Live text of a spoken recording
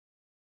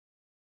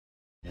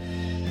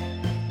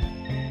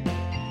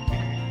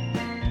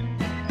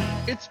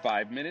It's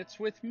 5 minutes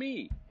with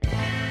me.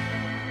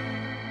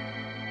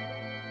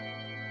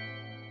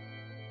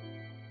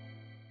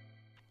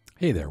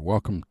 Hey there,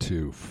 welcome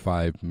to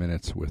 5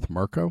 Minutes with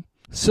Marco.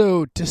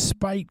 So,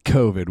 despite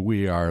COVID,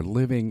 we are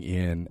living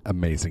in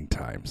amazing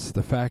times.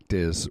 The fact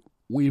is,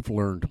 we've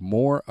learned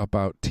more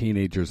about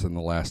teenagers in the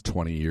last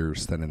 20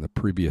 years than in the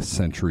previous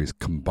centuries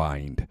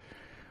combined.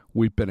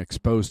 We've been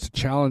exposed to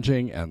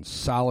challenging and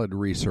solid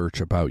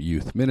research about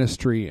youth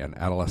ministry and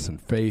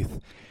adolescent faith.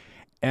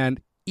 And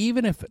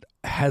even if it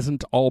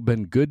hasn't all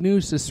been good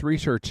news, this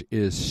research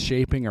is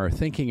shaping our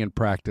thinking and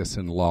practice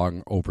in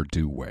long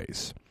overdue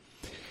ways.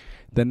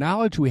 The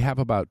knowledge we have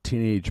about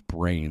teenage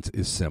brains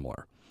is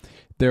similar.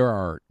 There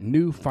are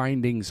new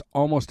findings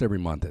almost every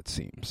month, it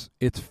seems.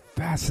 It's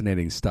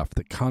fascinating stuff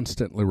that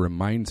constantly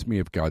reminds me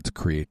of God's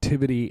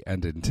creativity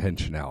and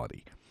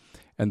intentionality.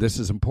 And this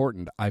is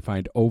important. I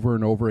find over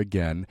and over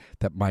again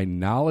that my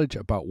knowledge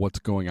about what's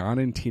going on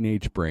in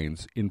teenage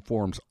brains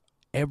informs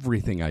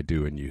everything I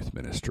do in youth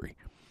ministry.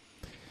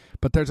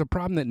 But there's a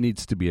problem that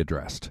needs to be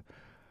addressed.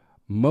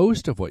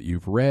 Most of what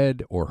you've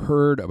read or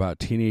heard about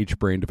teenage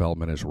brain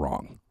development is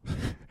wrong.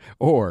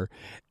 Or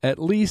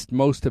at least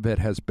most of it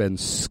has been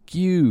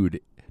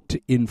skewed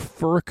to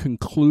infer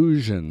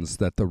conclusions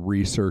that the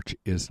research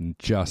is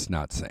just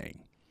not saying.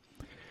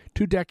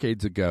 2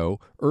 decades ago,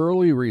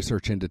 early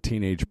research into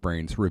teenage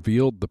brains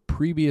revealed the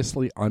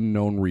previously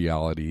unknown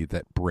reality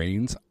that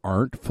brains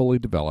aren't fully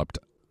developed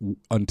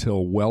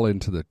until well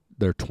into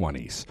their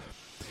 20s.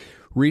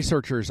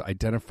 Researchers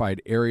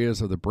identified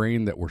areas of the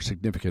brain that were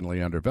significantly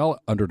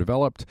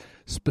underdeveloped,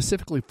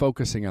 specifically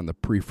focusing on the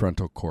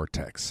prefrontal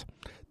cortex.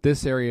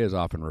 This area is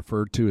often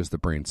referred to as the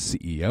brain's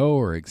CEO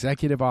or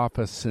executive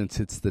office, since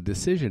it's the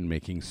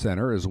decision-making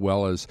center as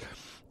well as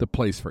the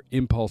place for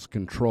impulse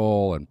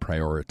control and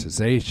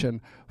prioritization,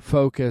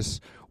 focus,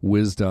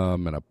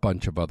 wisdom, and a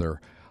bunch of other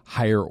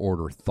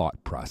higher-order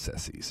thought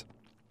processes.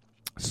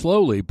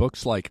 Slowly,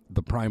 books like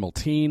The Primal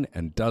Teen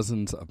and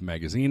dozens of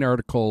magazine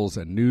articles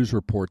and news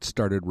reports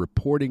started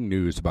reporting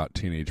news about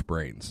teenage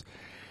brains.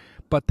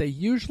 But they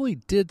usually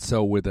did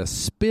so with a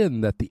spin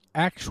that the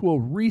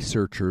actual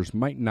researchers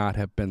might not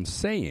have been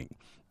saying,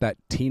 that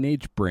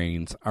teenage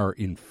brains are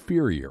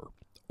inferior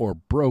or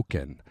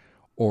broken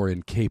or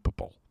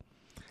incapable.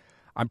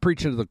 I'm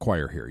preaching to the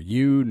choir here.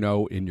 You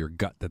know in your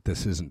gut that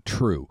this isn't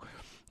true.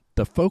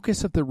 The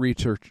focus of the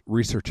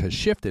research has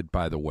shifted,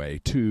 by the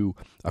way, to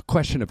a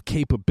question of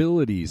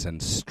capabilities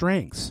and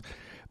strengths.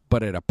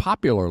 But at a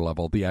popular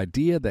level, the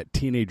idea that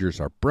teenagers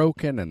are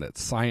broken and that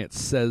science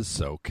says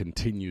so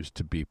continues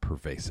to be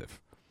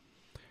pervasive.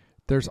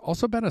 There's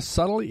also been a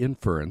subtle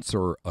inference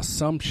or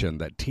assumption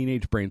that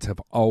teenage brains have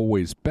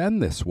always been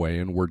this way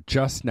and we're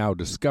just now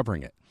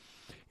discovering it.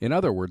 In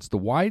other words, the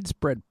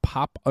widespread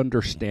pop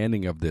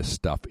understanding of this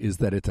stuff is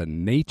that it's a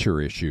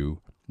nature issue,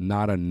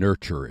 not a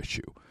nurture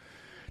issue.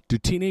 Do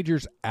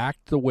teenagers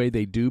act the way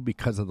they do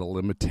because of the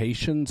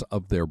limitations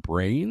of their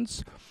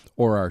brains?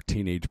 Or are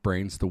teenage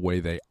brains the way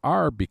they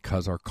are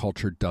because our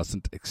culture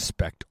doesn't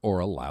expect or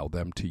allow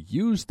them to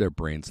use their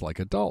brains like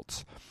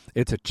adults?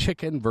 It's a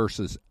chicken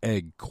versus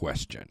egg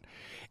question.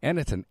 And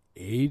it's an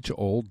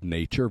age-old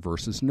nature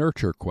versus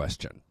nurture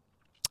question.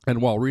 And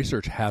while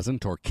research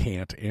hasn't or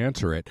can't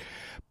answer it,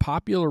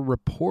 popular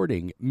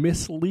reporting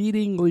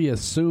misleadingly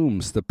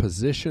assumes the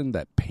position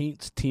that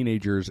paints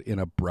teenagers in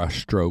a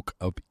brushstroke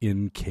of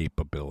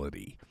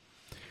incapability.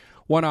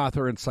 One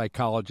author and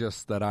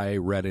psychologist that I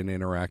read and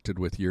interacted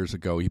with years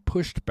ago, he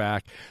pushed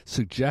back,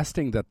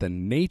 suggesting that the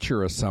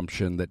nature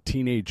assumption that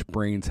teenage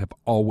brains have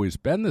always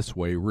been this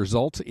way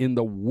results in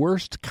the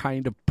worst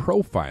kind of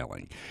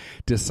profiling,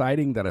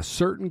 deciding that a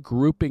certain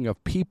grouping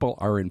of people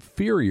are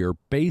inferior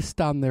based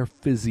on their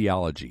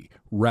physiology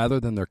rather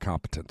than their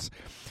competence.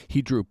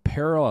 He drew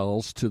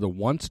parallels to the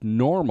once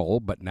normal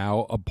but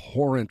now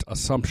abhorrent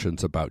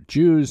assumptions about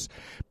Jews,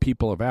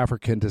 people of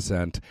African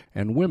descent,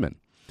 and women.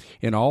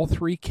 In all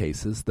 3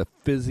 cases, the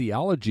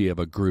physiology of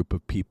a group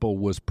of people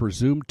was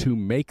presumed to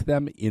make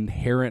them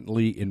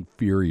inherently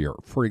inferior.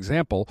 For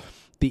example,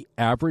 the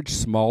average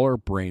smaller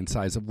brain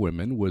size of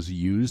women was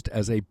used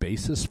as a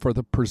basis for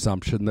the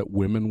presumption that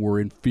women were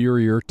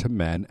inferior to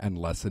men and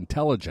less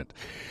intelligent.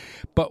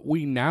 But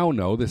we now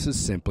know this is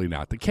simply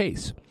not the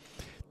case.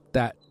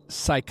 That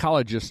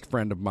psychologist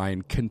friend of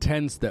mine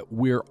contends that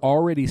we're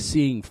already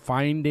seeing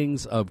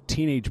findings of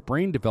teenage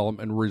brain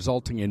development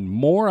resulting in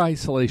more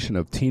isolation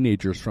of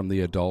teenagers from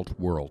the adult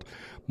world,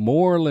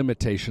 more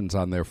limitations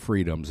on their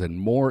freedoms, and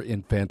more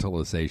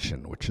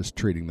infantilization, which is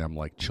treating them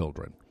like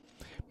children.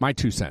 My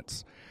 2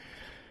 cents.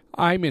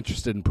 I'm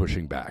interested in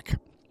pushing back.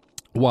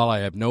 While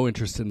I have no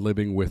interest in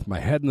living with my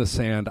head in the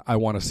sand, I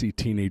want to see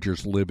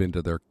teenagers live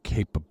into their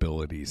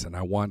capabilities, and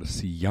I want to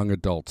see young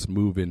adults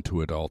move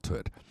into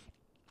adulthood.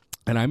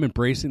 And I'm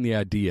embracing the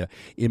idea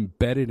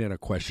embedded in a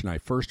question I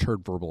first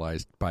heard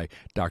verbalized by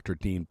Dr.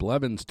 Dean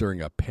Blevins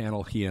during a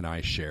panel he and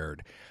I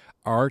shared.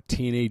 Are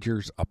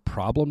teenagers a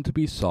problem to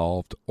be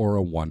solved or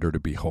a wonder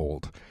to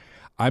behold?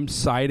 I'm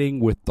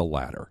siding with the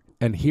latter.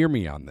 And hear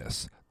me on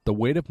this. The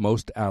weight of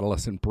most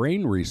adolescent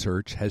brain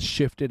research has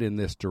shifted in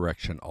this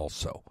direction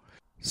also.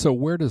 So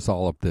where does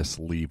all of this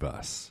leave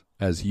us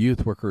as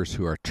youth workers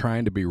who are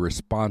trying to be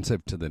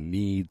responsive to the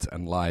needs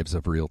and lives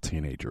of real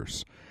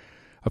teenagers?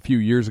 A few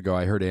years ago,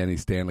 I heard Andy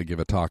Stanley give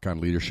a talk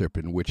on leadership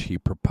in which he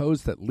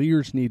proposed that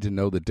leaders need to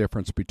know the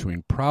difference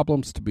between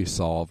problems to be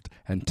solved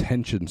and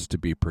tensions to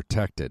be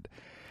protected.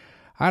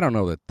 I don't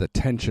know that the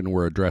tension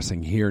we're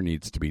addressing here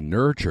needs to be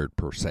nurtured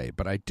per se,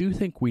 but I do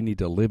think we need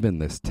to live in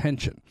this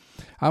tension.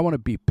 I want to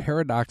be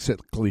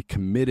paradoxically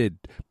committed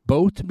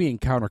both to being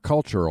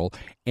countercultural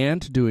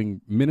and to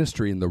doing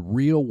ministry in the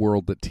real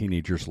world that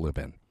teenagers live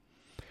in.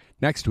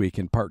 Next week,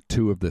 in part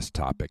 2 of this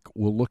topic,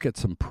 we'll look at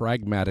some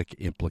pragmatic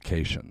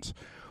implications.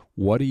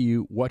 What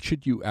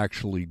should you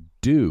actually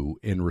do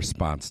in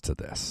response to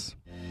this?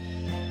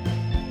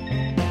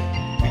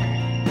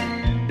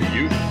 The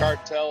Youth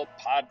Cartel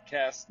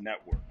Podcast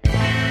Network.